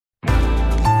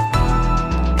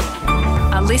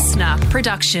listener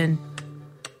production.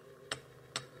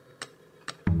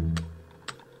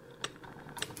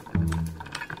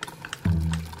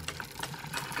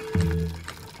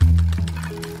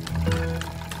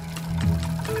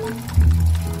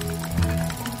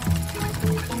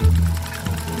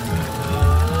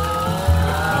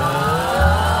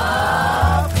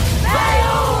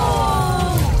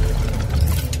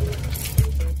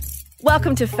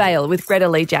 Welcome to Fail with Greta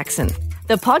Lee Jackson,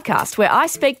 the podcast where I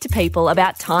speak to people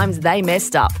about times they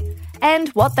messed up and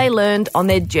what they learned on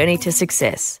their journey to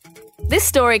success. This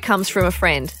story comes from a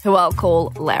friend who I'll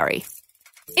call Larry.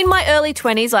 In my early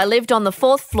 20s, I lived on the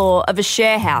 4th floor of a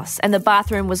share house and the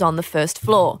bathroom was on the 1st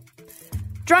floor.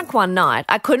 Drunk one night,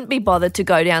 I couldn't be bothered to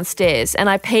go downstairs and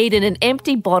I peed in an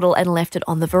empty bottle and left it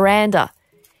on the veranda.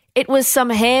 It was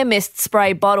some hair mist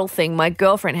spray bottle thing my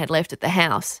girlfriend had left at the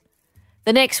house.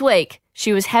 The next week,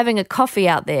 she was having a coffee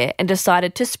out there and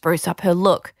decided to spruce up her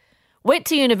look. Went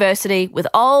to university with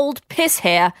old piss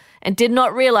hair and did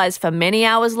not realise for many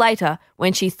hours later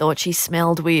when she thought she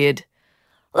smelled weird.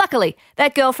 Luckily,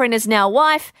 that girlfriend is now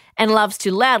wife and loves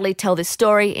to loudly tell this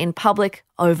story in public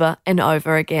over and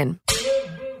over again.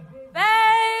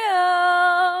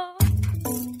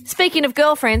 Speaking of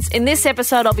girlfriends, in this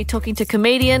episode I'll be talking to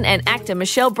comedian and actor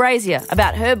Michelle Brazier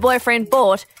about her boyfriend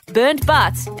Bort, burned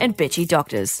butts and bitchy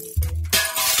doctors.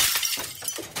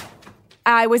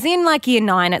 I was in like year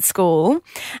 9 at school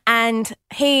and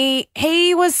he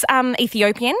was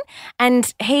Ethiopian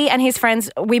and he and his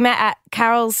friends, we met at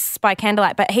Carol's by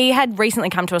candlelight, but he had recently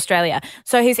come to Australia.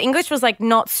 So his English was like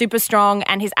not super strong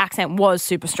and his accent was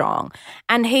super strong.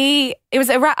 And it was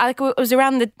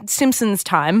around the Simpsons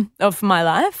time of my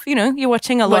life. You know, you're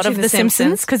watching a lot of The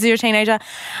Simpsons because you're a teenager.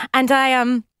 And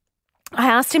I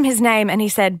asked him his name and he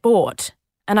said, Bort.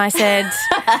 And I said,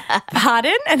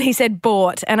 pardon? And he said,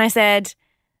 Bort. And I said,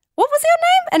 what was your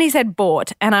name? And he said,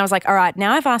 Bort. And I was like, all right,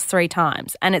 now I've asked 3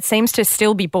 times and it seems to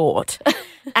still be Bort.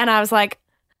 And I was like,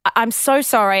 I'm so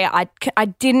sorry. I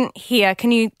didn't hear.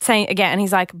 Can you say it again? And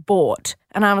he's like, Bort.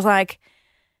 And I was like,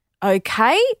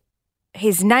 okay,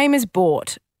 his name is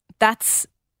Bort. That's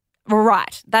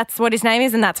right. That's what his name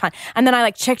is and that's fine. And then I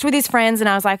like checked with his friends and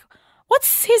I was like,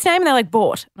 what's his name? And they're like,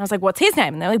 Bort. And I was like, what's his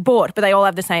name? And they're like, Bort, but they all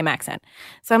have the same accent.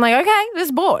 So I'm like, okay, this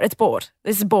is Bort. It's Bort.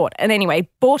 This is Bort. And anyway,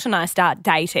 Bort and I start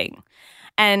dating.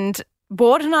 And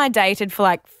Bort and I dated for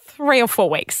like 3 or 4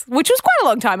 weeks, which was quite a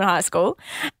long time in high school.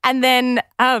 And then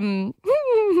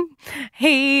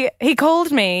he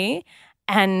called me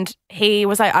and he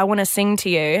was like, I want to sing to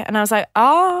you. And I was like,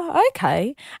 oh,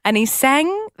 okay. And he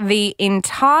sang the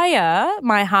entire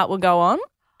My Heart Will Go On.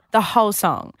 The whole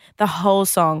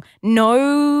song,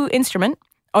 no instrument,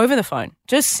 over the phone,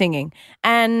 just singing.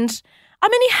 And, I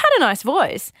mean, he had a nice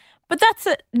voice, but that's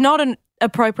not an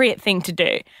appropriate thing to do.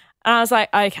 And I was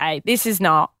like, okay, this is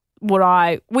not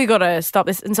we got to stop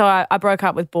this. And so I broke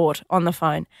up with Bort on the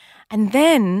phone. And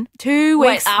then 2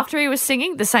 weeks. Wait, after he was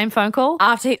singing, the same phone call?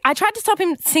 After I tried to stop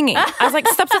him singing. I was like,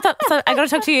 stop, I got to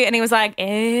talk to you. And he was like,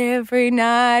 every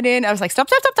night in. I was like, stop.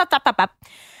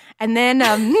 And then,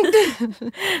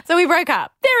 so we broke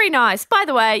up. Very nice. By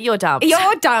the way, you're dumped.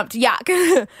 You're dumped,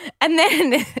 yuck. And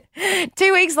then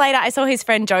 2 weeks later, I saw his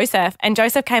friend Joseph, and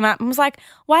Joseph came up and was like,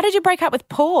 why did you break up with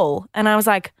Paul? And I was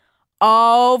like,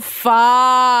 oh,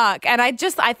 fuck. And I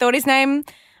thought his name,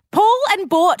 Paul and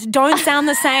Bort don't sound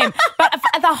the same. But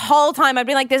the whole time I'd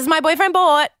be like, this is my boyfriend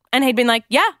Bort. And he'd been like,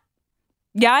 yeah,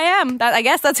 I am. I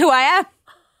guess that's who I am.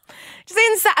 Just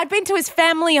insane. I'd been to his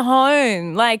family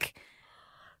home, like...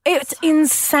 It's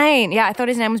insane. Yeah, I thought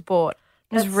his name was Bort.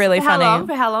 It was really funny.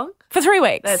 For how long? For 3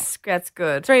 weeks. That's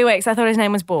good. 3 weeks. I thought his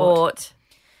name was Bort.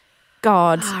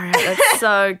 God. All right, that's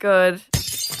so good.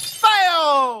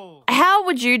 Fail! How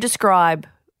would you describe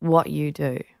what you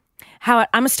do?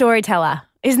 I'm a storyteller.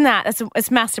 Isn't that? It's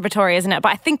masturbatory, isn't it?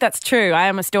 But I think that's true. I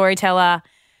am a storyteller.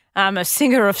 I'm a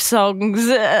singer of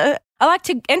songs. I like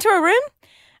to enter a room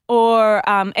or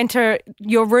enter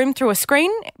your room through a screen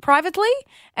privately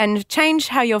and change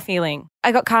how you're feeling.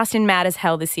 I got cast in Mad as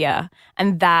Hell this year,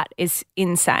 and that is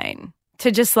insane.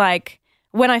 To just like,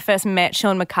 when I first met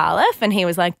Sean McAuliffe and he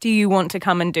was like, do you want to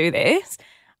come and do this?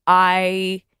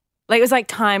 It was like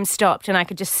time stopped and I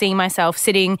could just see myself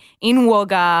sitting in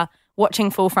Wagga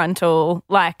watching Full Frontal,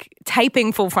 like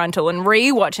taping Full Frontal and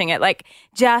re-watching it. Like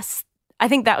just, I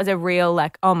think that was a real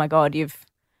like, oh my God,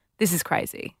 this is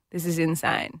crazy. This is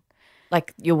insane.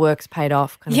 Like your work's paid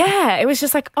off. Yeah, it was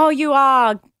just like, oh,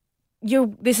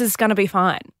 this is going to be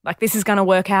fine. Like this is going to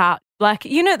work out. Like,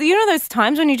 you know those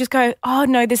times when you just go, oh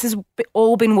no, this has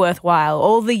all been worthwhile.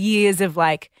 All the years of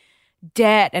like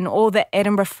debt and all the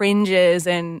Edinburgh fringes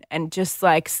and just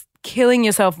like killing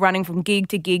yourself running from gig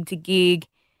to gig to gig.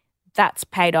 that's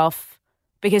paid off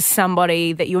because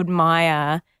somebody that you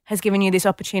admire has given you this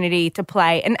opportunity to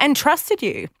play and trusted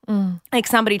you. Like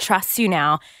somebody trusts you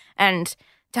now. And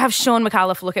to have Sean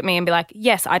McAuliffe look at me and be like,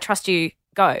 yes, I trust you,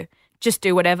 go, just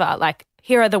do whatever. Like,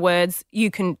 here are the words,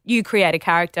 you create a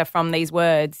character from these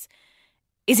words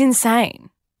is insane.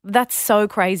 That's so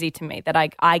crazy to me that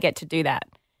I get to do that.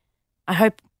 I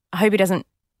hope he doesn't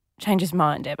change his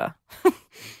mind ever.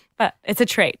 But it's a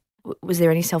treat. Was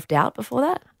there any self-doubt before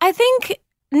that? I think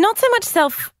not so much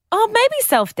maybe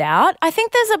self-doubt. I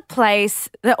think there's a place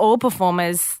that all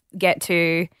performers get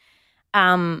to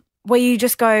where you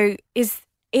just go, is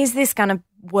this going to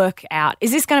work out?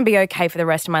 Is this going to be okay for the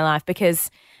rest of my life? Because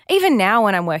even now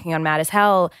when I'm working on Mad as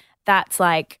Hell, that's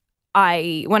like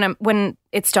when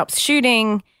it stops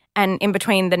shooting and in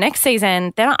between the next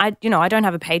season, then I don't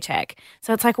have a paycheck.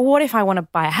 So it's like, well, what if I want to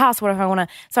buy a house? What if I want to?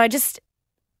 So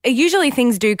usually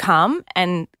things do come,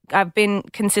 and I've been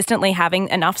consistently having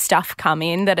enough stuff come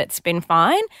in that it's been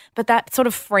fine. But that sort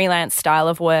of freelance style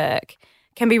of work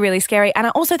can be really scary. And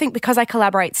I also think because I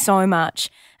collaborate so much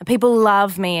and people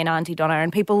love me in Aunty Donna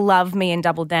and people love me in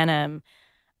Double Denim,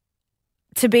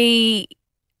 to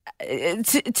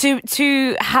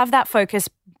have that focus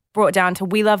brought down to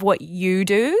we love what you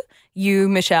do, you,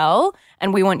 Michelle,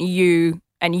 and we want you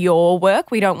and your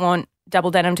work. We don't want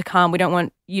Double Denim to come. We don't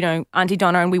want, Aunty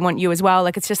Donna, and we want you as well.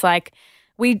 Like, it's just like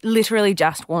we literally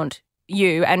just want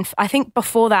you. And I think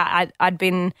before that I'd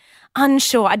been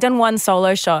unsure. I'd done one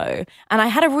solo show and I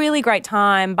had a really great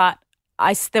time, but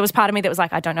there was part of me that was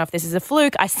like, I don't know if this is a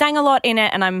fluke. I sang a lot in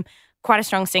it and I'm quite a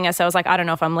strong singer, so I was like, I don't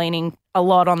know if I'm leaning a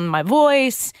lot on my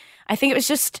voice. I think it was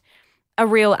just a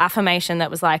real affirmation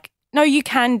that was like, no, you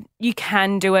can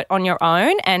do it on your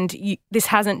own, and this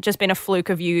hasn't just been a fluke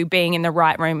of you being in the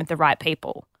right room with the right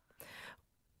people.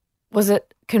 Was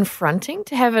it confronting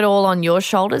to have it all on your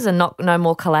shoulders and no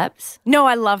more collabs? No,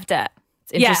 I loved it.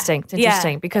 It's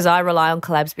interesting because I rely on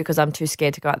collabs because I'm too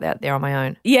scared to go out there on my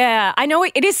own. Yeah, I know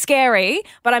it is scary,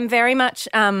 but I'm very much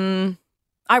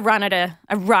I run at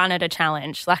a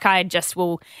challenge. Like, I just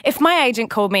will. If my agent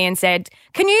called me and said,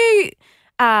 "Can you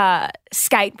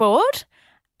skateboard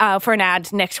for an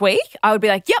ad next week?" I would be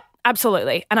like, "Yep,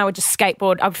 absolutely." And I would just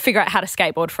skateboard. I would figure out how to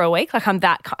skateboard for a week. Like, I'm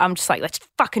just like, let's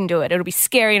fucking do it. It'll be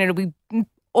scary and it'll be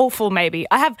awful. Maybe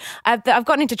I've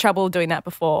gotten into trouble doing that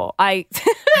before.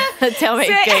 Tell me.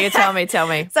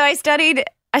 So I studied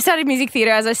music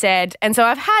theatre, as I said, and so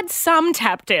I've had some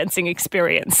tap dancing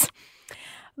experience.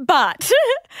 But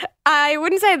I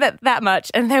wouldn't say that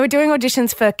much. And they were doing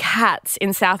auditions for Cats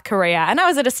in South Korea. And I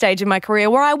was at a stage in my career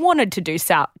where I wanted to do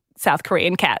South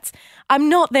Korean Cats. I'm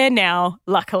not there now,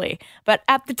 luckily. But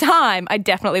at the time, I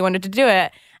definitely wanted to do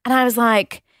it. And I was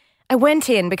like, I went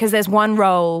in because there's one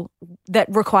role that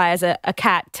requires a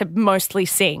cat to mostly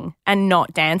sing and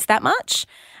not dance that much.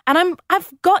 And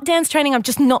I've got dance training. I'm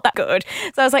just not that good.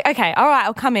 So I was like, okay, all right,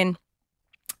 I'll come in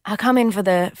for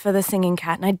the singing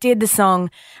cat. And I did the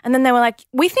song. And then they were like,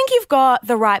 we think you've got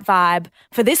the right vibe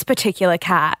for this particular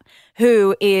cat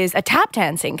who is a tap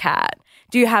dancing cat.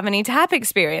 Do you have any tap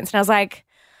experience? And I was like,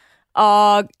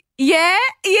 oh, yeah,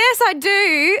 yes, I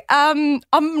do.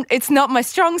 It's not my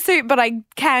strong suit, but I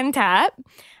can tap.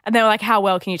 And they were like, how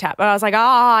well can you tap? And I was like,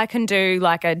 I can do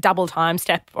like a double time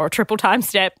step or a triple time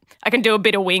step. I can do a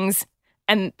bit of wings,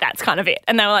 and that's kind of it.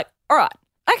 And they were like, all right.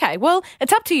 Okay, well,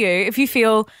 it's up to you. If you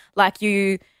feel like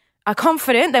you are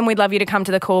confident, then we'd love you to come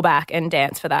to the callback and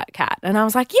dance for that cat. And I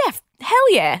was like, yeah,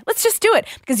 hell yeah, let's just do it.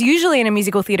 Because usually in a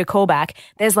musical theatre callback,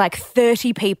 there's like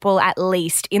 30 people at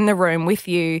least in the room with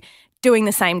you doing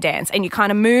the same dance, and you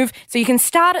kind of move. So you can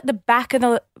start at the back of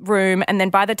the room, and then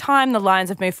by the time the lines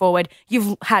have moved forward,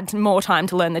 you've had more time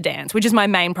to learn the dance, which is my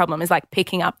main problem, is like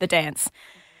picking up the dance.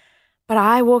 But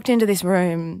I walked into this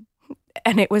room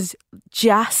and it was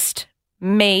just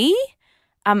me,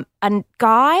 a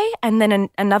guy, and then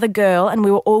another girl, and we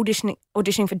were all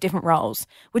auditioning for different roles,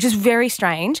 which is very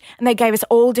strange. And they gave us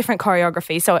all different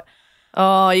choreography. So,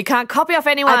 you can't copy off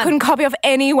anyone. I couldn't copy off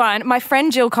anyone. My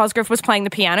friend Jill Cosgrove was playing the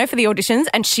piano for the auditions,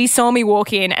 and she saw me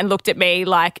walk in and looked at me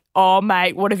like, "Oh,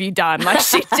 mate, what have you done?" Like,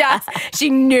 she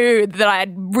knew that I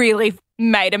had really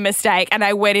made a mistake, and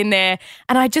I went in there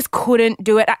and I just couldn't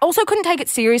do it. I also couldn't take it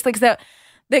seriously because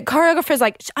the choreographer's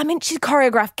like, she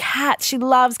choreographed Cats. She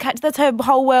loves Cats. That's her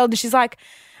whole world. And she's like,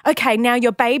 okay, now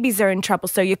your babies are in trouble,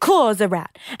 so your claws are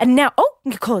out. And now,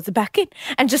 your claws are back in.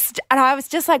 And I was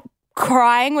just like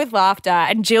crying with laughter,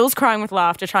 and Jill's crying with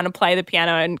laughter, trying to play the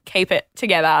piano and keep it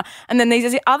together. And then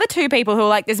there's the other two people who are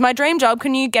like, this is my dream job.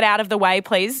 Can you get out of the way,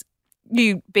 please,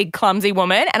 you big clumsy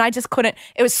woman? And I just couldn't.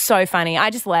 It was so funny. I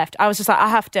just left. I was just like,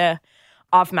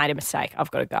 I've made a mistake. I've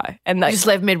got to go. And You just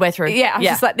left midway through. yeah, I was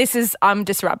just like, I'm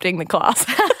disrupting the class.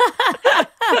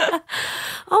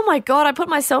 Oh my God, I put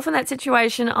myself in that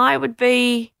situation. I would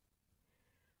be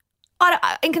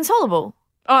inconsolable.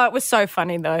 Oh, it was so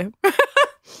funny though.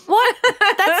 What?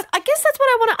 I guess that's what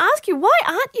I want to ask you. Why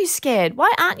aren't you scared?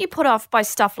 Why aren't you put off by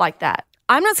stuff like that?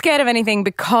 I'm not scared of anything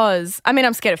because, I mean,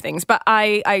 I'm scared of things, but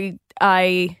I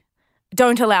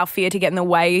don't allow fear to get in the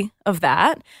way of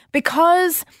that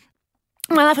because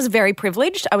my life was very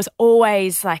privileged. I was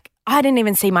always like, I didn't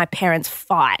even see my parents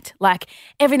fight. Like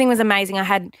everything was amazing. I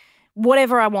had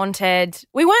whatever I wanted.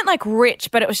 We weren't like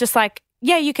rich, but it was just like,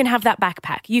 yeah, you can have that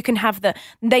backpack. You can have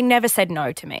they never said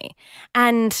no to me.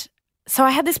 And so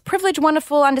I had this privileged,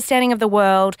 wonderful understanding of the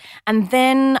world. And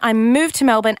then I moved to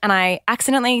Melbourne and I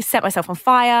accidentally set myself on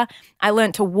fire. I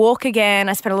learnt to walk again.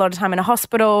 I spent a lot of time in a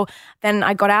hospital. Then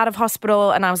I got out of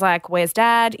hospital and I was like, where's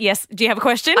Dad? Yes. Do you have a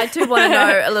question? I do want to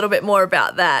know a little bit more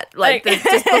about that. Like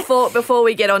just before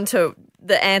we get on to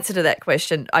the answer to that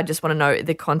question, I just want to know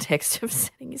the context of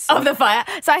setting yourself of the fire.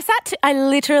 So I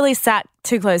literally sat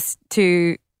too close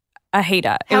to a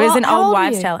heater. It was an old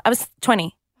wives' tale. I was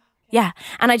 20. Yeah.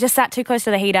 And I just sat too close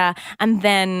to the heater and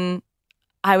then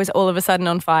I was all of a sudden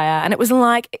on fire. And it was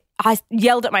like I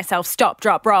yelled at myself, stop,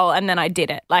 drop, roll, and then I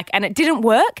did it. And it didn't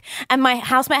work. And my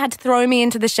housemate had to throw me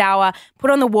into the shower,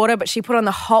 put on the water, but she put on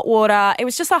the hot water. It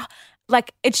was just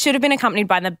it should have been accompanied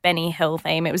by the Benny Hill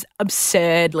theme. It was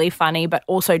absurdly funny, but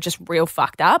also just real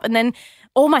fucked up. And then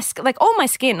all my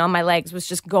skin on my legs was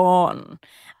just gone.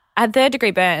 I had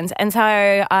 3rd-degree burns. And so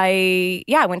I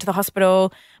went to the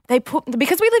hospital.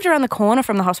 Because we lived around the corner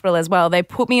from the hospital as well, they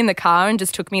put me in the car and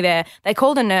just took me there. They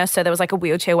called a nurse, so there was like a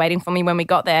wheelchair waiting for me when we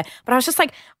got there. But I was just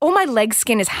like, all my leg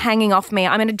skin is hanging off me.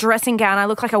 I'm in a dressing gown. I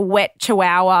look like a wet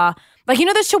chihuahua. Like, you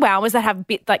know those chihuahuas that have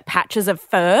patches of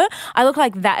fur? I look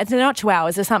like that. They're not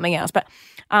chihuahuas, they're something else. But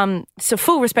so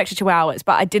full respect to chihuahuas,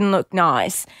 but I didn't look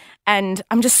nice. And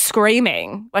I'm just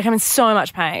screaming. Like, I'm in so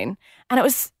much pain. And it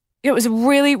was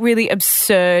really, really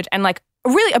absurd and like a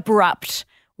really abrupt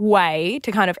way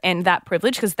to kind of end that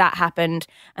privilege because that happened.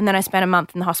 And then I spent a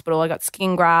month in the hospital. I got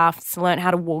skin grafts, learned how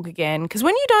to walk again. Because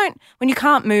when you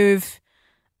can't move,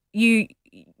 your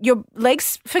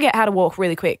legs forget how to walk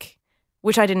really quick,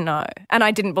 which I didn't know. And I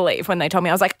didn't believe when they told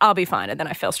me. I was like, I'll be fine. And then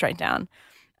I fell straight down,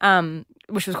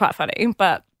 which was quite funny.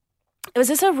 But it was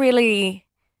just a really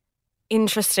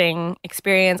interesting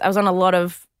experience. I was on a lot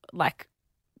of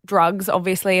drugs,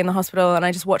 obviously, in the hospital, and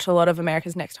I just watched a lot of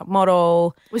America's Next Top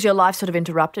Model. Was your life sort of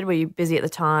interrupted? Were you busy at the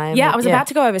time? Yeah, I was about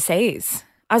to go overseas.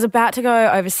 I was about to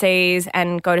go overseas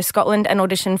and go to Scotland and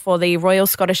audition for the Royal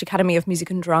Scottish Academy of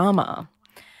Music and Drama.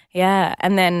 Yeah,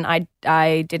 and then I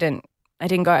didn't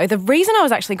go. The reason I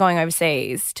was actually going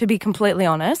overseas, to be completely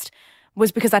honest,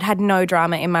 was because I'd had no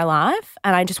drama in my life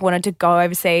and I just wanted to go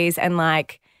overseas and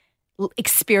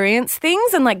experience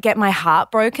things and get my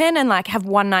heart broken and have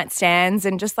one night stands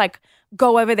and just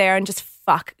go over there and just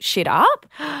fuck shit up.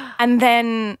 And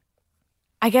then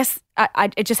I guess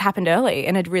it just happened early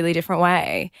in a really different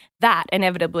way. That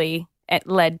inevitably it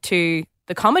led to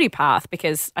the comedy path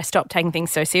because I stopped taking things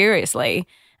so seriously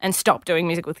and stopped doing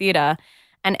musical theatre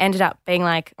and ended up being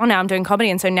oh, now I'm doing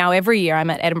comedy. And so now every year I'm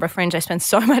at Edinburgh Fringe. I spend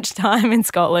so much time in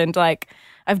Scotland.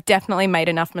 I've definitely made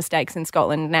enough mistakes in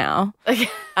Scotland now. Okay.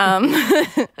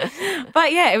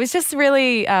 But yeah, it was just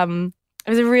really, it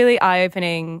was a really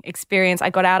eye-opening experience. I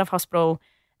got out of hospital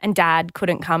and Dad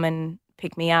couldn't come and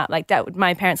pick me up.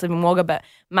 My parents live in Wagga, but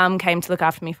Mum came to look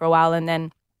after me for a while, and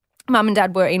then Mum and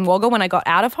Dad were in Wagga when I got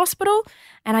out of hospital,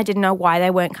 and I didn't know why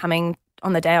they weren't coming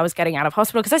on the day I was getting out of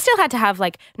hospital because I still had to have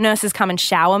nurses come and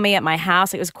shower me at my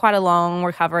house. It was quite a long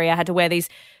recovery. I had to wear these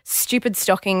stupid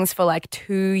stockings for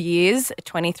 2 years,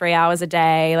 23 hours a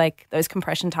day, those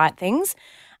compression tight things.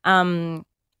 And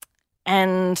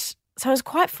so it was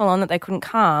quite full on that they couldn't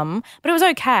come, but it was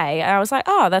okay. I was like,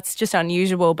 oh, that's just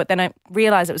unusual. But then I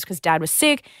realised it was because Dad was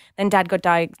sick. Then Dad got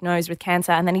diagnosed with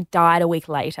cancer and then he died a week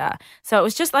later. So it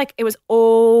was just it was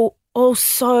all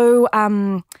so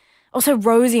also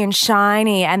rosy and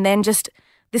shiny, and then just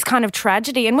this kind of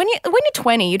tragedy. And when you're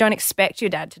 20, you don't expect your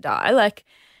dad to die.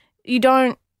 You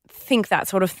don't think that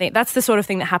sort of thing. That's the sort of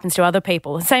thing that happens to other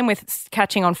people. Same with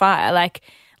catching on fire,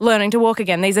 learning to walk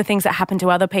again. These are things that happen to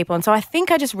other people. And so I think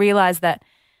I just realised that,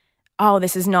 oh,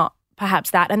 this is not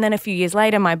perhaps that. And then a few years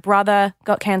later, my brother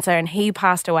got cancer and he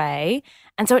passed away.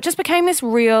 And so it just became this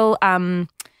real,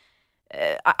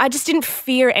 I just didn't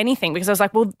fear anything because I was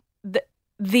like, well,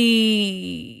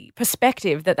 the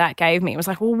perspective that gave me was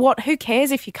well, who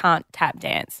cares if you can't tap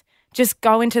dance? Just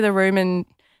go into the room and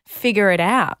figure it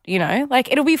out,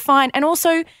 it'll be fine. And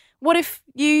also, what if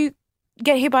you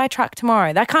get hit by a truck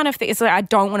tomorrow. That kind of thing. It's like I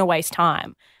don't want to waste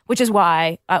time, which is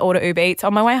why I order Uber Eats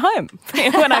on my way home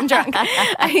when I'm drunk.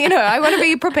 I want to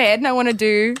be prepared and I want to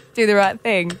do the right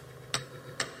thing.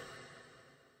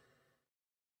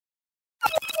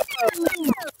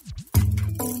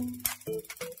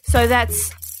 So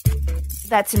that's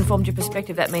informed your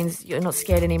perspective. That means you're not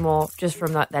scared anymore just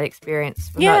from that experience,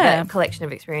 from that collection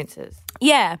of experiences.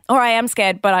 Yeah, or I am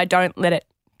scared, but I don't let it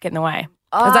get in the way.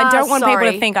 Because I don't want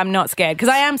people to think I'm not scared, because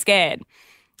I am scared.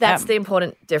 That's the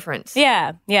important difference.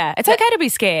 Yeah. It's okay to be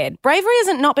scared. Bravery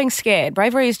isn't not being scared.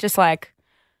 Bravery is just like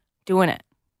doing it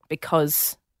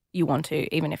because you want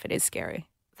to, even if it is scary.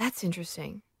 That's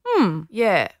interesting.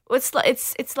 Yeah. Well, it's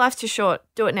life's too short.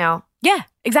 Do it now. Yeah,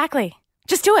 exactly.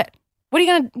 Just do it. What are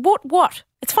you going to – what?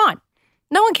 It's fine.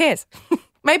 No one cares.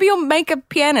 Maybe you'll make a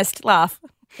pianist laugh.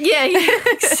 Yeah,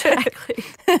 exactly.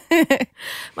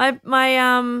 My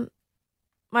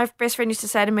best friend used to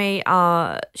say to me,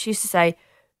 she used to say,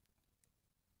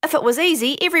 if it was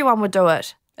easy, everyone would do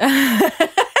it.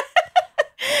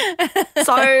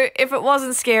 So if it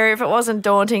wasn't scary, if it wasn't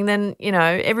daunting, then,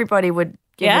 everybody would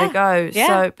give it a go. Yeah.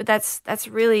 So, but that's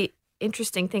really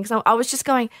interesting thing. So I was just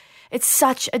going, it's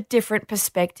such a different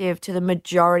perspective to the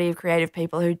majority of creative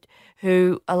people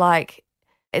who are like,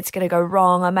 it's going to go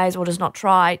wrong, I may as well just not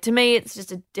try. To me, it's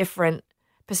just a different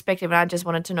perspective, and I just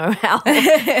wanted to know how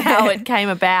it came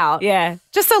about. Yeah,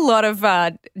 just a lot of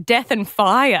death and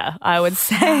fire, I would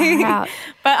say. Wow.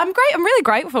 But I'm really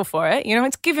grateful for it.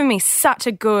 It's given me such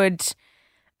a good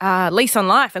lease on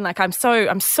life, and like I'm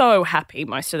so happy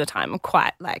most of the time. I'm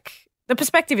quite like the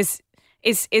perspective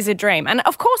is a dream, and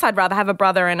of course I'd rather have a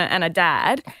brother and a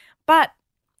dad, but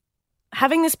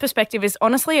having this perspective is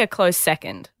honestly a close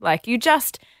second. Like you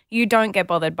don't get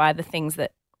bothered by the things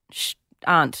that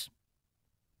aren't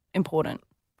important.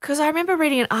 Because I remember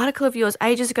reading an article of yours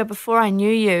ages ago before I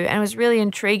knew you, and it was really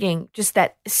intriguing, just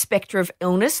that spectre of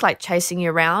illness like chasing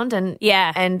you around. And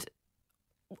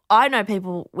I know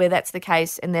people where that's the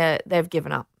case and they've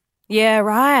given up. Yeah,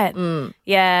 right.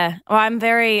 Yeah. Well, I'm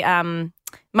very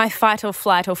my fight or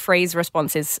flight or freeze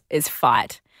response is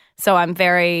fight. So I'm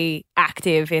very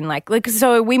active in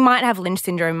so we might have Lynch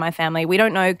syndrome in my family. We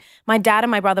don't know. My dad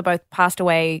and my brother both passed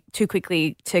away too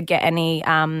quickly to get any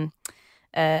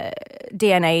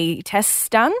DNA tests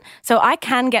done. So I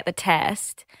can get the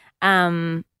test,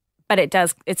 but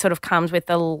it sort of comes with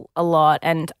a lot.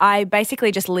 And I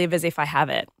basically just live as if I have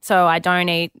it. So I don't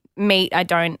eat meat. I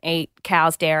don't eat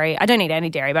cow's dairy. I don't eat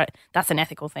any dairy, but that's an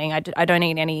ethical thing. I don't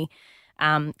eat any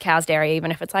cow's dairy,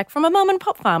 even if it's like from a mum and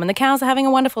pop farm and the cows are having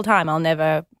a wonderful time. I'll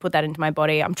never put that into my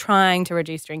body. I'm trying to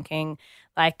reduce drinking.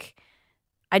 Like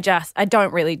I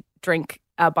don't really drink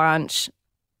a bunch,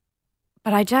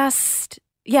 but I'm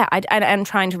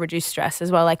trying to reduce stress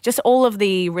as well. Like just all of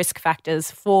the risk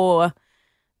factors for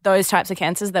those types of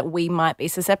cancers that we might be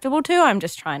susceptible to. I'm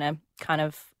just trying to kind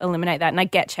of eliminate that. And I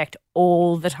get checked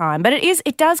all the time. But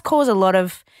it does cause a lot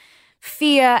of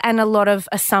fear and a lot of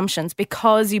assumptions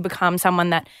because you become someone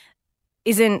that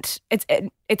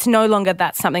it's no longer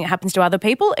that's something that happens to other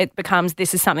people. It becomes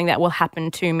this is something that will happen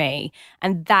to me,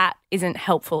 and that isn't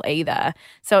helpful either.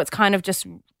 So it's kind of just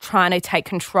trying to take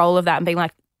control of that and being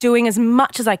like doing as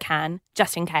much as I can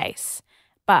just in case,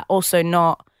 but also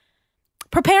not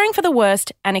preparing for the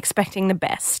worst and expecting the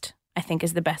best, I think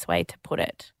is the best way to put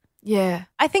it. Yeah.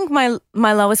 I think my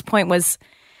lowest point was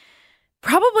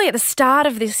probably at the start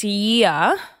of this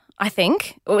year. I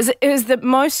think it was the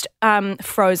most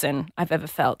frozen I've ever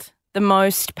felt, the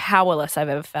most powerless I've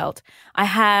ever felt.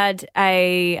 I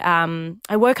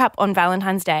woke up on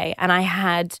Valentine's Day and I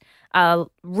had a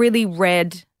really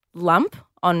red lump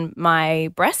on my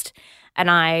breast,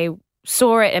 and I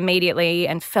saw it immediately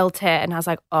and felt it, and I was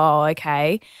like, oh,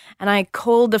 okay. And I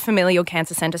called the Familial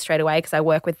Cancer Centre straight away because I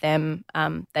work with them.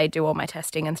 They do all my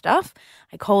testing and stuff.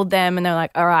 I called them and they're like,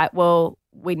 all right, well,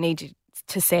 we need you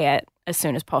to see it as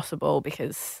soon as possible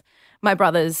because my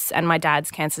brother's and my dad's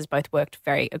cancers both worked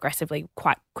very aggressively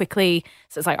quite quickly.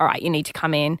 So it's like, all right, you need to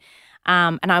come in.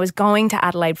 And I was going to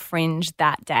Adelaide Fringe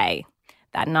that day.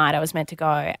 That night I was meant to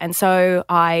go. And so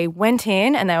I went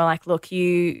in and they were like, look,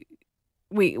 we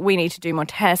need to do more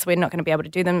tests. We're not going to be able to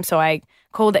do them. So I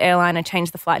called the airline and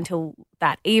changed the flight until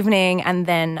that evening. And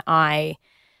then they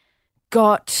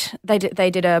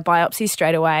did a biopsy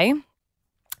straight away.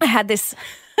 I had this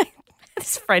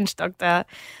French doctor.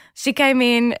 She came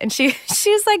in and she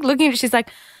was like looking at it. She's like,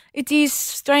 it is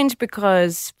strange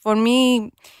because for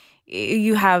me,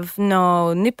 you have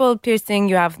no nipple piercing,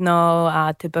 you have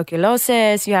no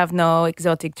tuberculosis, you have no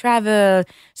exotic travel.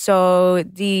 So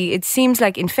it seems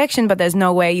like infection, but there's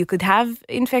no way you could have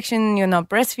infection. You're not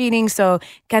breastfeeding, so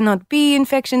cannot be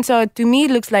infection. So to me,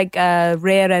 it looks like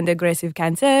rare and aggressive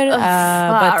cancer, but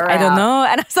I don't know.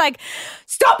 And I was like,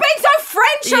 stop being so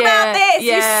French about this,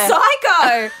 you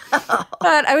psycho.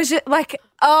 But I was just like,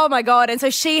 oh my God. And so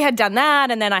she had done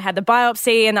that, and then I had the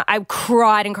biopsy, and I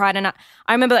cried and cried. And I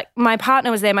remember like my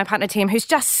partner was there, my partner Tim, who's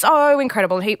just so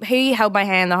incredible. He held my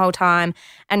hand the whole time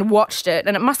and watched it.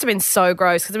 And it must have been so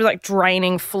gross because it was like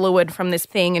draining fluid from this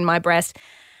thing in my breast.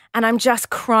 And I'm just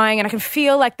crying, and I can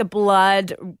feel like the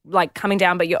blood like coming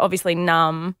down, but you're obviously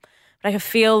numb. But I could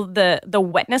feel the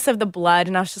wetness of the blood,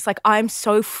 and I was just like, I'm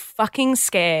so fucking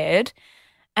scared,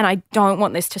 and I don't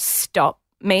want this to stop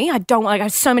me. I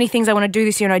have so many things I want to do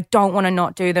this year, and I don't want to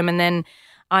not do them. And then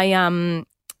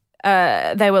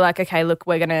they were like, okay, look,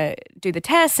 we're going to do the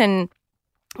test and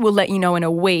we'll let you know in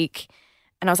a week.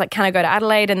 And I was like, can I go to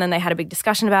Adelaide? And then they had a big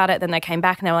discussion about it. Then they came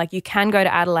back and they were like, you can go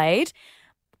to Adelaide,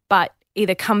 but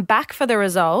either come back for the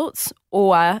results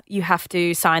or you have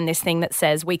to sign this thing that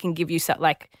says we can give you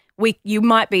you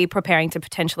might be preparing to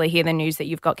potentially hear the news that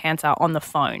you've got cancer on the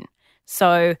phone.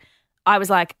 So I was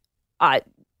like,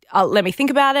 let me think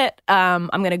about it. I'm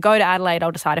going to go to Adelaide.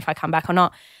 I'll decide if I come back or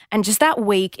not. And just that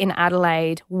week in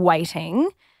Adelaide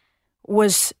waiting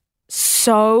was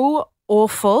so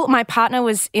awful. My partner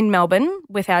was in Melbourne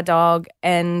with our dog,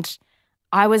 and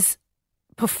I was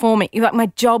performing. Like, my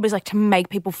job is like to make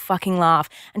people fucking laugh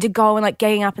and to go and like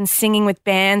getting up and singing with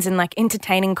bands and like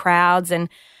entertaining crowds and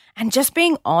just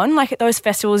being on like at those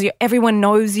festivals. Everyone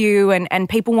knows you and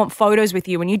people want photos with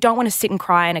you, and you don't want to sit and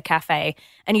cry in a cafe,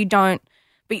 and you don't.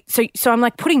 So I'm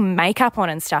like putting makeup on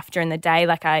and stuff during the day,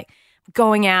 like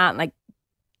going out and like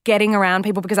getting around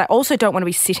people, because I also don't want to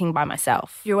be sitting by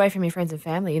myself. You're away from your friends and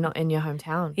family. You're not in your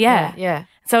hometown. Yeah.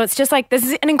 So it's just like this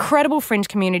is an incredible fringe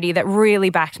community that really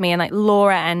backed me, and like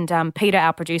Laura and Peter,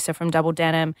 our producer from Double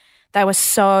Denim, they were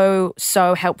so,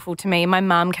 so helpful to me. My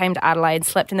mum came to Adelaide,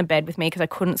 slept in the bed with me because I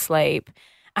couldn't sleep,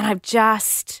 and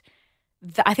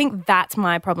I think that's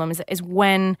my problem is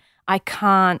when I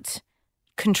can't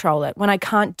control it, when I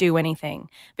can't do anything,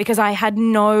 because I had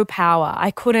no power.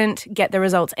 I couldn't get the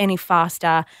results any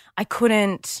faster. I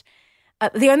couldn't.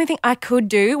 The only thing I could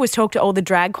do was talk to all the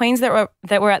drag queens that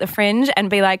were at the fringe and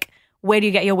be like, where do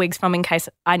you get your wigs from in case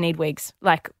I need wigs?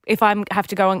 Like, if I have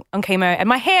to go on chemo and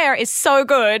my hair is so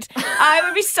good, I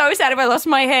would be so sad if I lost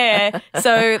my hair.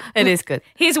 So it is good.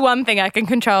 Here's one thing I can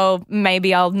control.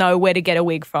 Maybe I'll know where to get a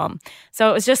wig from. So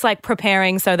it was just like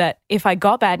preparing so that if I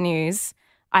got bad news,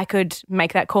 I could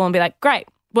make that call and be like, great,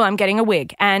 well, I'm getting a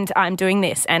wig and I'm doing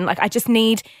this. And like, I just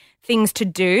need things to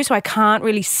do. So I can't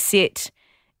really sit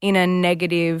in a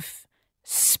negative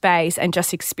space and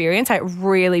just experience. I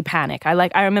really panic.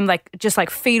 I remember like just like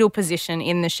fetal position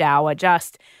in the shower,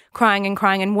 just crying and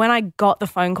crying. And when I got the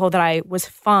phone call that I was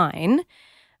fine,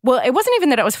 well, it wasn't even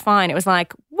that it was fine. It was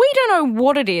like, we don't know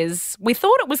what it is. We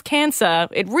thought it was cancer.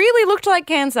 It really looked like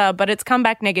cancer, but it's come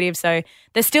back negative. So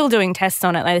they're still doing tests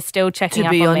on it. They're still checking up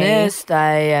on me. To be honest,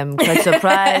 I am quite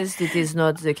surprised it is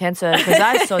not the cancer, because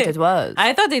I thought it was.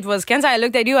 I thought it was cancer. I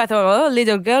looked at you. I thought, oh,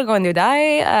 little girl going to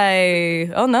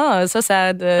die. Oh, no, so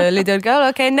sad. Little girl.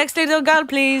 Okay, next little girl,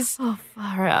 please. Oh,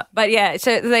 far out. But yeah,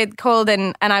 so they called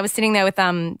and I was sitting there with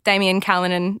Damien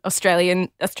Callanan,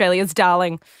 Australia's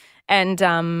darling,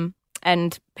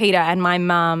 and Peter and my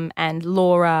mum and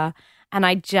Laura, and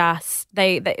I just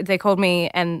they called me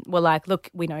and were like, look,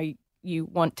 we know you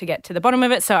want to get to the bottom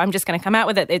of it, so I'm just going to come out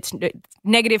with it. It's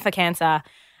negative for cancer.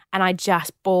 And I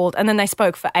just bawled. And then they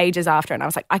spoke for ages after, and I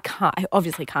was like, I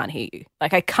obviously can't hear you.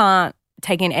 Like, I can't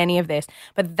take in any of this.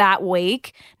 But that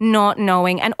week, not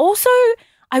knowing, and also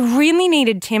I really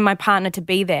needed Tim, my partner, to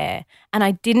be there, and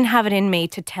I didn't have it in me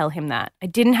to tell him that. I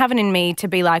didn't have it in me to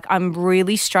be like, I'm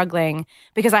really struggling,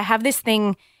 because I have this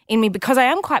thing in me, because I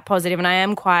am quite positive and I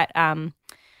am quite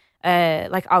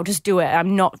like, I'll just do it.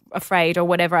 I'm not afraid or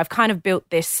whatever. I've kind of built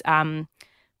this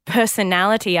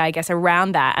personality, I guess,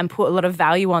 around that and put a lot of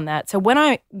value on that. So when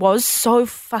I was so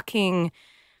fucking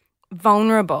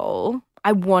vulnerable,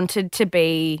 I wanted to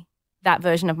be that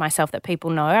version of myself that people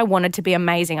know. I wanted to be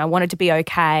amazing. I wanted to be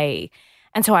okay.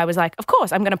 And so I was like, of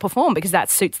course, I'm going to perform, because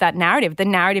that suits that narrative. The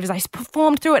narrative is I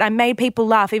performed through it. I made people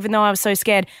laugh even though I was so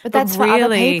scared. But that's really, for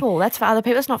other people. That's for other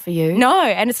people. It's not for you. No,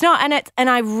 and it's not. And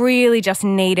I really just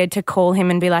needed to call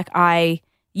him and be like,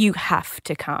 you have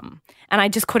to come. And I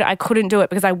couldn't do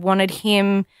it, because I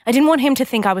didn't want him to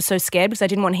think I was so scared, because I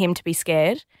didn't want him to be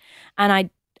scared. And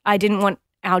I didn't want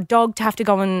our dog to have to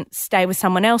go and stay with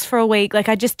someone else for a week. Like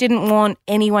I just didn't want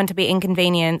anyone to be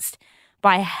inconvenienced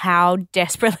by how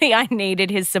desperately I needed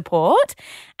his support.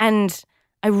 And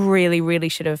I really, really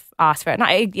should have asked for it.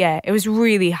 And it was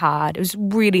really hard. It was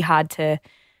really hard to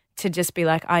just be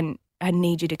like, I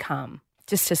need you to come,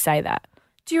 just to say that.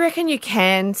 Do you reckon you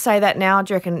can say that now?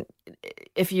 Do you reckon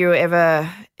if you ever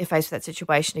faced with that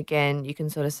situation again, you can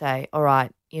sort of say, all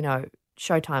right,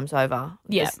 showtime's over?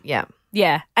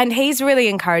 Yeah. And he's really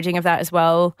encouraging of that as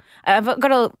well. I've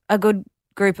got a good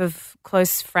group of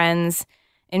close friends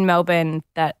in Melbourne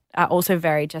that are also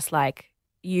very just like,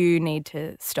 you need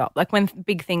to stop. Like when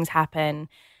big things happen,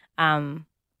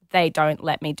 they don't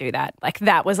let me do that. Like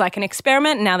that was like an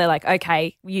experiment. Now they're like,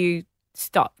 okay, you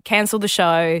stop, cancel the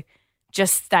show,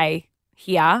 just stay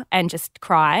here and just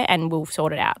cry and we'll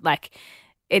sort it out. Like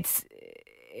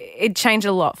it changed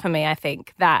a lot for me, I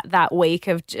think, that week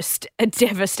of just a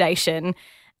devastation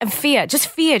and fear,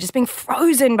 just being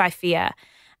frozen by fear.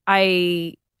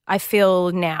 I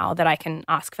feel now that I can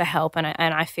ask for help and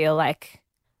I feel like,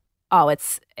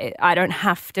 I don't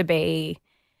have to be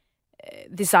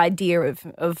this idea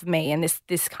of me and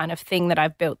this kind of thing that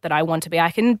I've built that I want to be.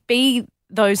 I can be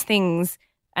those things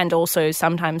and also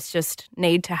sometimes just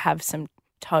need to have some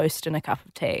toast and a cup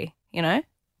of tea,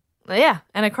 Yeah,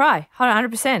 and a cry,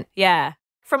 100%. Yeah.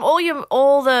 From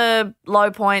all the low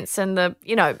points and the,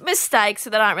 mistakes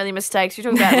that aren't really mistakes, you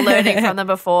talked about learning from them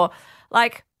before.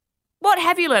 Like, what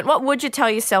have you learned? What would you tell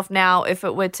yourself now if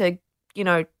it were to,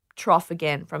 trough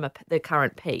again from the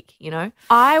current peak,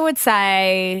 I would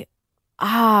say,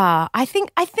 I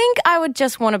think I would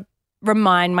just want to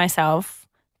remind myself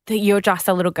that you're just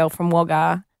a little girl from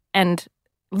Wagga and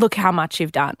look how much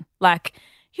you've done. Like,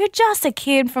 you're just a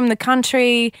kid from the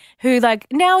country who, like,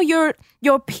 now your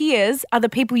peers are the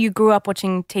people you grew up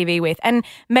watching TV with. And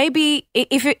maybe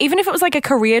even if it was like a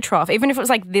career trough, even if it was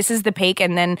like this is the peak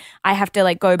and then I have to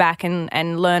like go back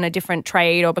and learn a different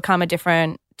trade or become a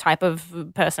different type of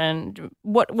person.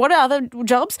 What are other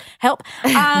jobs? Help.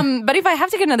 But if I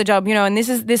have to get another job, and this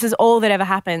is all that ever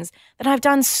happens, then I've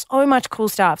done so much cool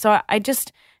stuff. So I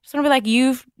just want to be like,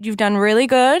 you've done really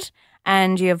good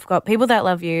and you've got people that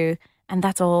love you. And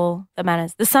that's all that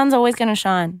matters. The sun's always going to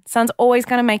shine. The sun's always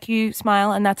going to make you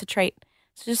smile, and that's a treat.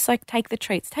 So just like take the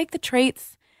treats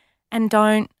and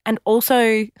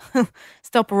also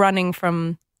stop running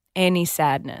from any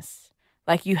sadness.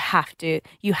 Like you have to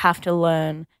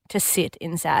learn to sit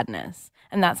in sadness.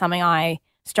 And that's something I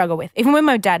struggle with. Even when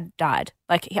my dad died,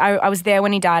 like I was there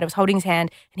when he died, I was holding his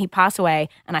hand and he passed away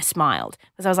and I smiled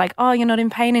because I was like, oh, you're not in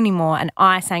pain anymore. And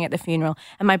I sang at the funeral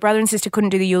and my brother and sister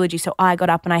couldn't do the eulogy. So I got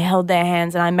up and I held their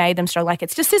hands and I made them strong. Like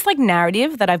it's just this like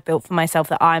narrative that I've built for myself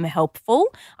that I'm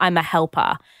helpful, I'm a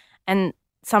helper. And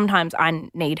sometimes I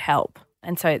need help.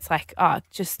 And so it's like,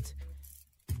 just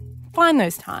find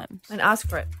those times. And ask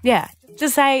for it. Yeah.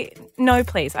 Just say, no,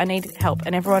 please, I need help.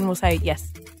 And everyone will say,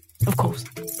 yes, of course.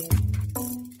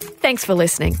 Thanks for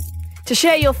listening. To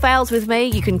share your fails with me,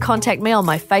 you can contact me on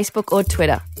my Facebook or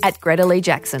Twitter at Greta Lee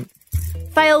Jackson.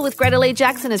 Fail with Greta Lee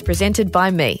Jackson is presented by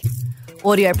me.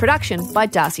 Audio production by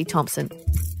Darcy Thompson.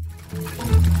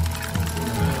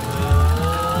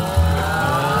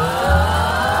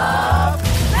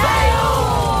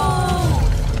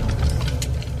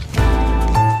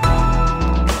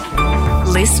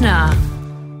 Listener.